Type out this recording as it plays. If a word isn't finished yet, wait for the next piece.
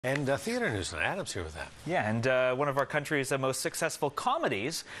And theatre news, and Adam's here with that. Yeah, and one of our country's most successful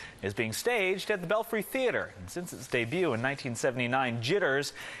comedies is being staged at the Belfry Theatre. And since its debut in 1979,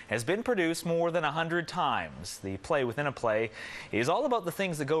 Jitters has been produced more than 100 times. The play within a play is all about the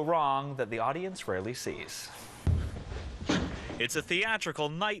things that go wrong that the audience rarely sees. It's a theatrical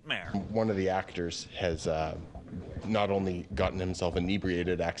nightmare. One of the actors has not only gotten himself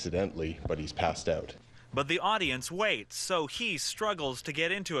inebriated accidentally, but he's passed out. But the audience waits, so he struggles to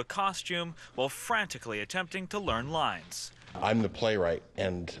get into a costume while frantically attempting to learn lines. I'm the playwright,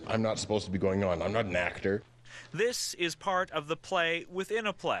 and I'm not supposed to be going on. I'm not an actor. This is part of the play within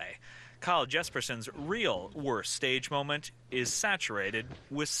a play. Kyle Jesperson's real worst stage moment is saturated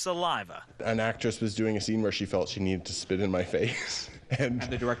with saliva. An actress was doing a scene where she felt she needed to spit in my face. And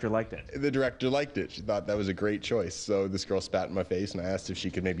the director liked it. The director liked it. She thought that was a great choice. So this girl spat in my face, and I asked if she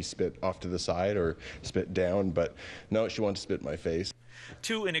could maybe spit off to the side or spit down, but no, she wanted to spit in my face.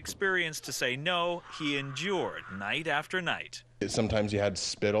 Too inexperienced to say no, he endured night after night. Sometimes you had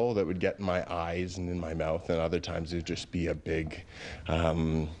spittle that would get in my eyes and in my mouth, and other times it would just be a big,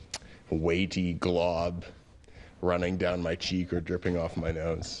 weighty glob running down my cheek or dripping off my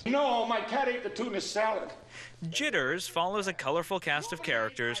nose. No, my cat ate the tuna salad. Jitters follows a colorful cast of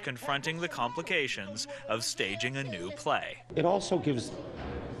characters confronting the complications of staging a new play. It also gives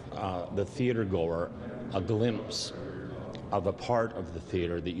the theater goer a glimpse of a part of the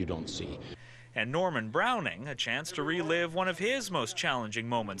theater that you don't see. And Norman Browning a chance to relive one of his most challenging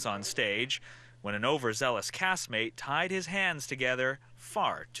moments on stage, when an overzealous castmate tied his hands together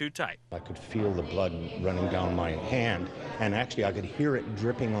far too tight. I could feel the blood running down my hand, and actually I could hear it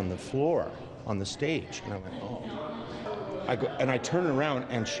dripping on the floor on the stage. And I went, oh. I turn around,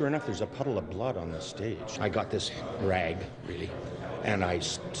 and sure enough, there's a puddle of blood on the stage. I got this rag, really, and I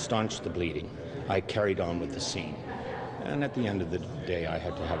staunched the bleeding. I carried on with the scene. And at the end of the day, I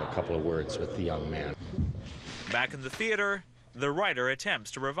had to have a couple of words with the young man. Back in the theater, the writer attempts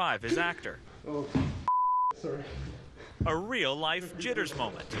to revive his actor. Oh, sorry. A real-life Jitters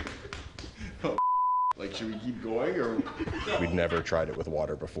moment. Oh, like, should we keep going, or? We'd never tried it with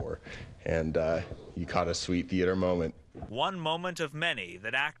water before, and you caught a sweet theater moment. One moment of many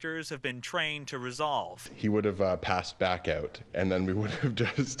that actors have been trained to resolve. He would have passed back out, and then we would have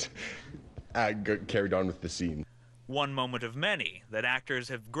just carried on with the scene. One moment of many that actors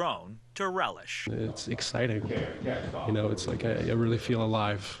have grown to relish. It's exciting. You know, it's like I really feel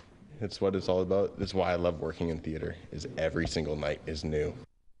alive. It's what it's all about. That's why I love working in theater, is every single night is new.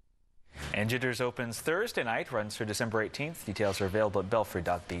 And Jitters opens Thursday night, runs through December 18th. Details are available at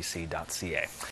belfry.bc.ca.